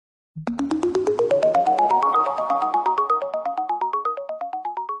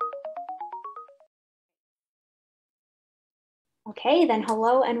Okay, then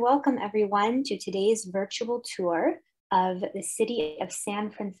hello and welcome everyone to today's virtual tour of the city of San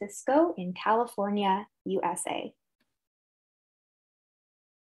Francisco in California, USA.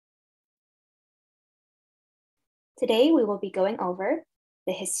 Today we will be going over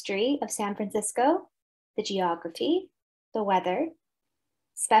the history of San Francisco, the geography, the weather,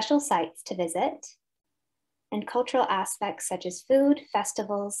 special sites to visit, and cultural aspects such as food,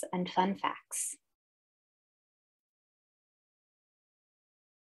 festivals, and fun facts.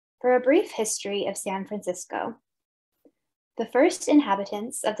 For a brief history of San Francisco, the first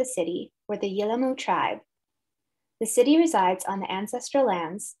inhabitants of the city were the Yilamu tribe. The city resides on the ancestral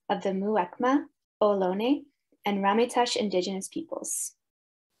lands of the Mewekma, Ohlone and Ramaytush Indigenous peoples.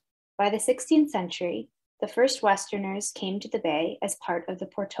 By the 16th century, the first Westerners came to the bay as part of the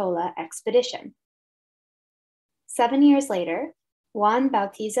Portola expedition. 7 years later, Juan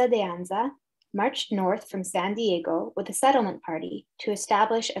Bautista de Anza marched north from San Diego with a settlement party to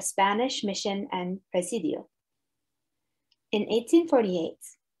establish a Spanish mission and presidio. In 1848,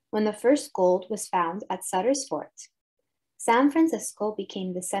 when the first gold was found at Sutter's Fort, San Francisco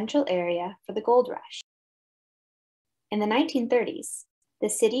became the central area for the gold rush. In the 1930s, the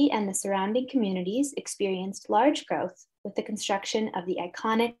city and the surrounding communities experienced large growth with the construction of the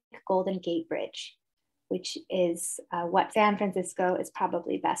iconic Golden Gate Bridge, which is what San Francisco is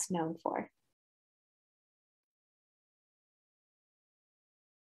probably best known for.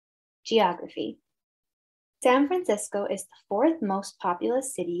 Geography. San Francisco is the fourth most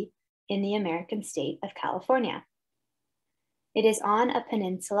populous city in the American state of California. It is on a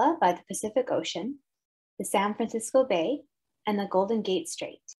peninsula by the Pacific Ocean, the San Francisco Bay, and the Golden Gate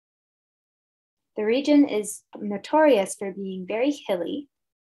Strait. The region is notorious for being very hilly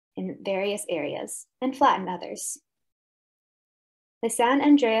in various areas and flat in others. The San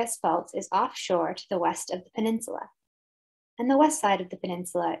Andreas Fault is offshore to the west of the peninsula, and the west side of the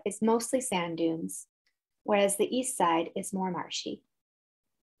peninsula is mostly sand dunes, whereas the east side is more marshy.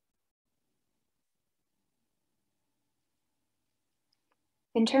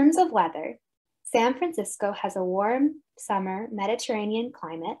 In terms of weather, San Francisco has a warm summer Mediterranean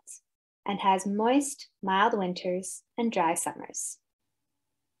climate and has moist, mild winters and dry summers.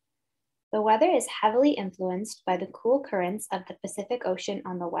 The weather is heavily influenced by the cool currents of the Pacific Ocean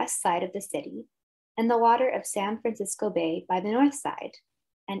on the west side of the city and the water of San Francisco Bay by the north side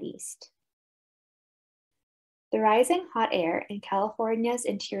and east. The rising hot air in California's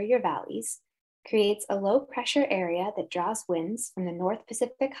interior valleys creates a low pressure area that draws winds from the North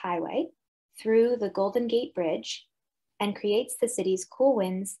Pacific Highway through the Golden Gate Bridge and creates the city's cool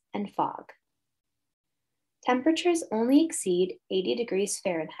winds and fog. Temperatures only exceed 80 degrees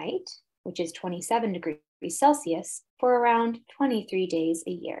Fahrenheit, which is 27 degrees Celsius, for around 23 days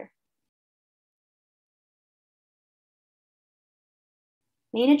a year.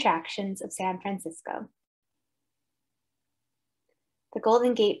 Main attractions of San Francisco. The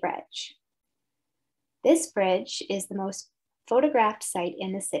Golden Gate Bridge. This bridge is the most photographed site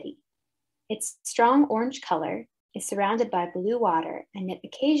in the city. Its strong orange color is surrounded by blue water and it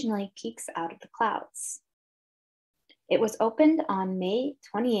occasionally peeks out of the clouds. It was opened on May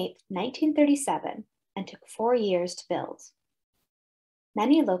 28, 1937 and took 4 years to build.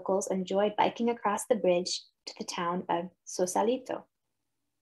 Many locals enjoy biking across the bridge to the town of Sausalito.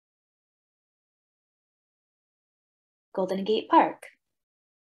 Golden Gate Park.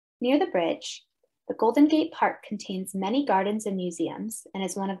 Near the bridge, the Golden Gate Park contains many gardens and museums and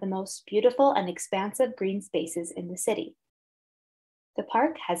is one of the most beautiful and expansive green spaces in the city. The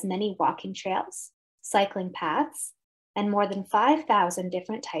park has many walking trails, cycling paths, and more than 5,000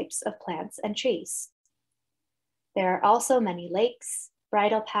 different types of plants and trees. There are also many lakes,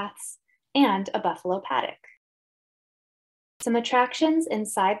 bridle paths, and a buffalo paddock. Some attractions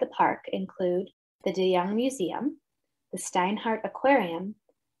inside the park include the De Young Museum, the Steinhardt Aquarium,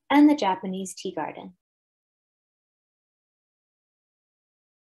 and the Japanese Tea Garden.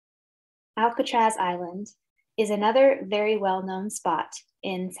 Alcatraz Island is another very well-known spot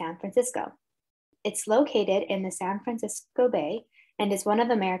in San Francisco. It's located in the San Francisco Bay and is one of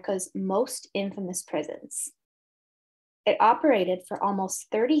America's most infamous prisons. It operated for almost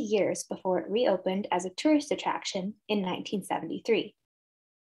 30 years before it reopened as a tourist attraction in 1973.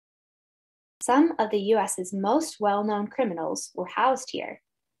 Some of the US's most well-known criminals were housed here,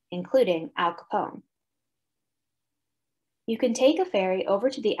 including Al Capone. You can take a ferry over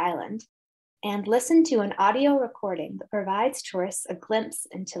to the island and listen to an audio recording that provides tourists a glimpse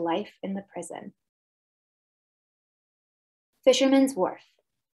into life in the prison. Fisherman's Wharf.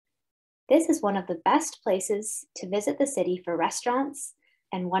 This is one of the best places to visit the city for restaurants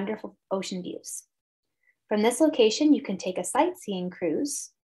and wonderful ocean views. From this location, you can take a sightseeing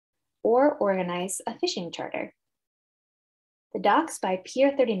cruise or organize a fishing charter. The docks by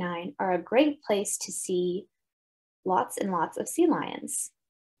Pier 39 are a great place to see lots and lots of sea lions.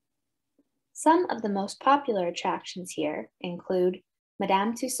 Some of the most popular attractions here include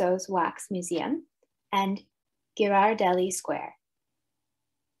Madame Tussauds Wax Museum and Girardelli Square.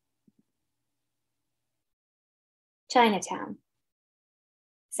 Chinatown.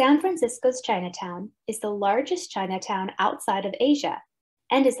 San Francisco's Chinatown is the largest Chinatown outside of Asia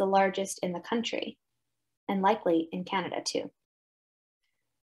and is the largest in the country, and likely in Canada too.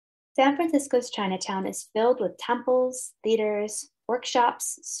 San Francisco's Chinatown is filled with temples, theaters,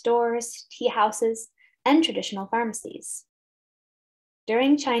 workshops, stores, tea houses, and traditional pharmacies.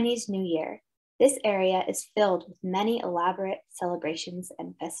 During Chinese New Year, this area is filled with many elaborate celebrations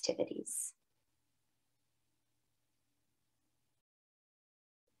and festivities.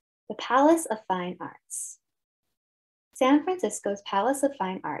 The Palace of Fine Arts. San Francisco's Palace of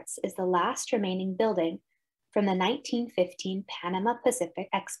Fine Arts is the last remaining building from the 1915 Panama Pacific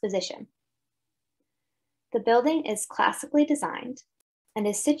Exposition. The building is classically designed and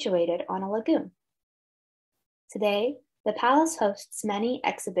is situated on a lagoon. Today, the palace hosts many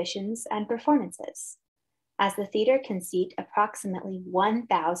exhibitions and performances, as the theater can seat approximately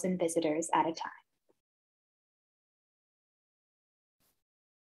 1,000 visitors at a time.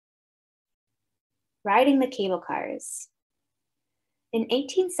 Riding the cable cars. In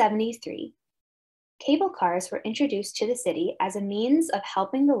 1873, cable cars were introduced to the city as a means of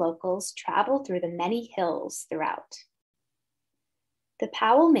helping the locals travel through the many hills throughout. The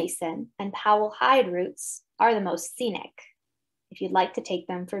Powell Mason and Powell Hyde routes are the most scenic, if you'd like to take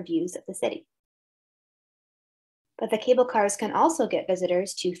them for views of the city. But the cable cars can also get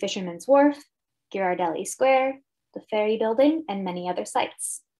visitors to Fisherman's Wharf, Girardelli Square, the Ferry Building, and many other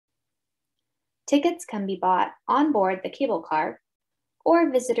sites. Tickets can be bought on board the cable car, or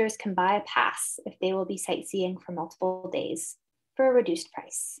visitors can buy a pass if they will be sightseeing for multiple days for a reduced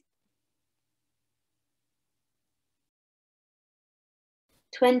price.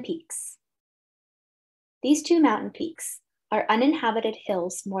 Twin Peaks. These two mountain peaks are uninhabited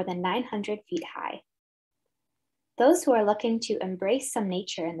hills more than 900 feet high. Those who are looking to embrace some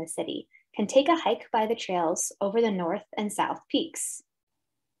nature in the city can take a hike by the trails over the north and south peaks.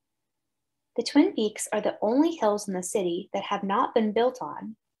 The Twin Peaks are the only hills in the city that have not been built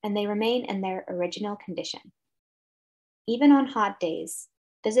on, and they remain in their original condition. Even on hot days,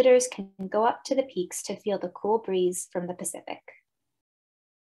 visitors can go up to the peaks to feel the cool breeze from the Pacific.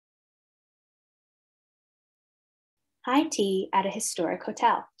 High tea at a historic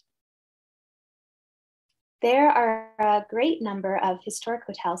hotel. There are a great number of historic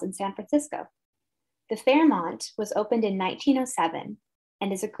hotels in San Francisco. The Fairmont was opened in 1907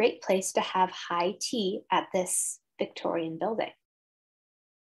 and is a great place to have high tea at this Victorian building.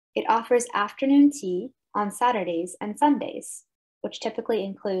 It offers afternoon tea on Saturdays and Sundays, which typically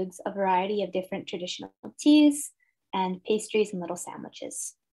includes a variety of different traditional teas and pastries and little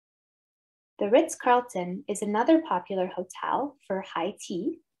sandwiches. The Ritz-Carlton is another popular hotel for high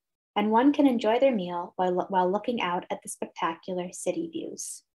tea, and one can enjoy their meal while looking out at the spectacular city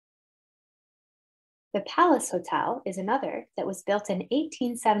views. The Palace Hotel is another that was built in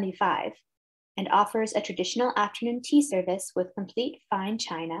 1875 and offers a traditional afternoon tea service with complete fine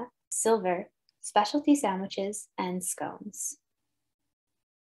china, silver, specialty sandwiches, and scones.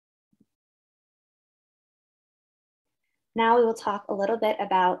 Now we will talk a little bit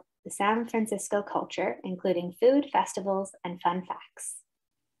about the San Francisco culture, including food, festivals, and fun facts.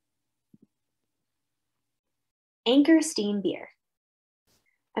 Anchor Steam Beer.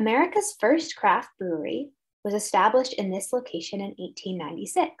 America's first craft brewery was established in this location in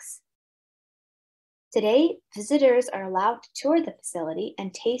 1896. Today, visitors are allowed to tour the facility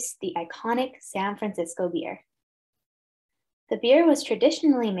and taste the iconic San Francisco beer. The beer was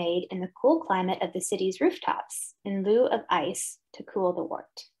traditionally made in the cool climate of the city's rooftops in lieu of ice to cool the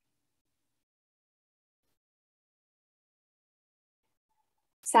wort.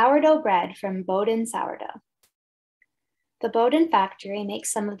 Sourdough bread from Bowden Sourdough. The Bowden factory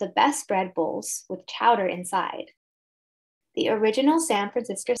makes some of the best bread bowls with chowder inside. The original San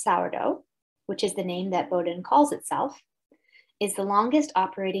Francisco sourdough, which is the name that Bowden calls itself, is the longest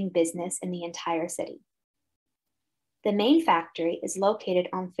operating business in the entire city. The main factory is located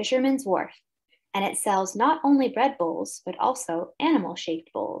on Fisherman's Wharf, and it sells not only bread bowls, but also animal-shaped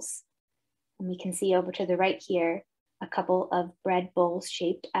bowls. And we can see over to the right here, a couple of bread bowls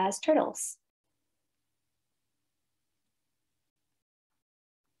shaped as turtles.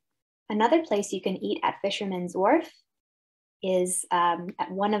 Another place you can eat at Fisherman's Wharf is at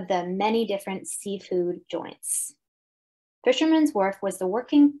one of the many different seafood joints. Fisherman's Wharf was the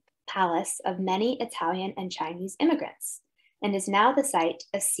working palace of many Italian and Chinese immigrants and is now the site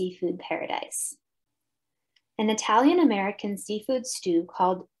of seafood paradise. An Italian-American seafood stew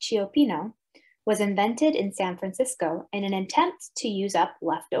called cioppino was invented in San Francisco in an attempt to use up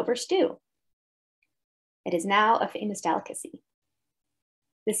leftover stew. It is now a famous delicacy.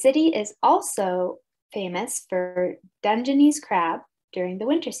 The city is also famous for Dungeness crab during the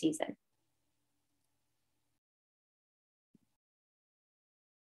winter season.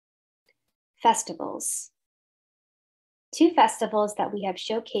 Festivals. Two festivals that we have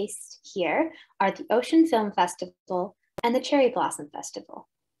showcased here are the Ocean Film Festival and the Cherry Blossom Festival.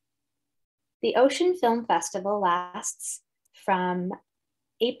 The Ocean Film Festival lasts from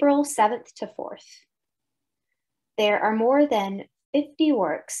April 7th to 4th. There are more than 50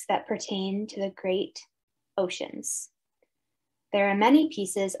 works that pertain to the great oceans. There are many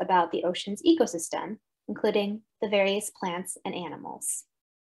pieces about the ocean's ecosystem, including the various plants and animals.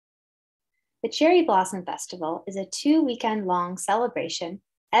 The Cherry Blossom Festival is a 2-weekend-long celebration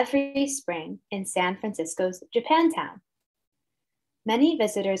every spring in San Francisco's Japantown. Many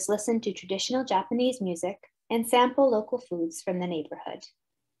visitors listen to traditional Japanese music and sample local foods from the neighborhood.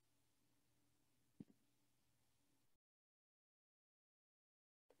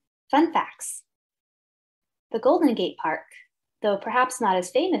 Fun facts. The Golden Gate Park, though perhaps not as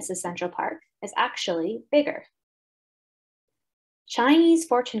famous as Central Park, is actually bigger. Chinese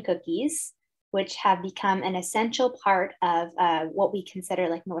fortune cookies, which have become an essential part of what we consider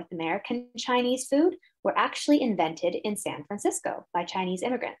like North American Chinese food, were actually invented in San Francisco by Chinese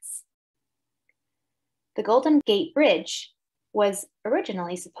immigrants. The Golden Gate Bridge was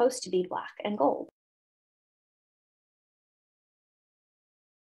originally supposed to be black and gold.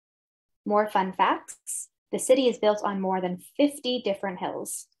 More fun facts. The city is built on more than 50 different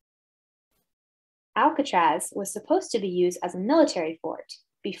hills. Alcatraz was supposed to be used as a military fort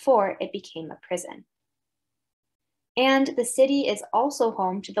before it became a prison. And the city is also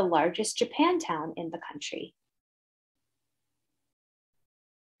home to the largest Japantown in the country.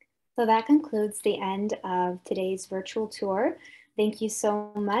 So that concludes the end of today's virtual tour. Thank you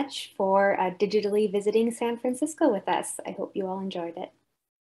so much for digitally visiting San Francisco with us. I hope you all enjoyed it.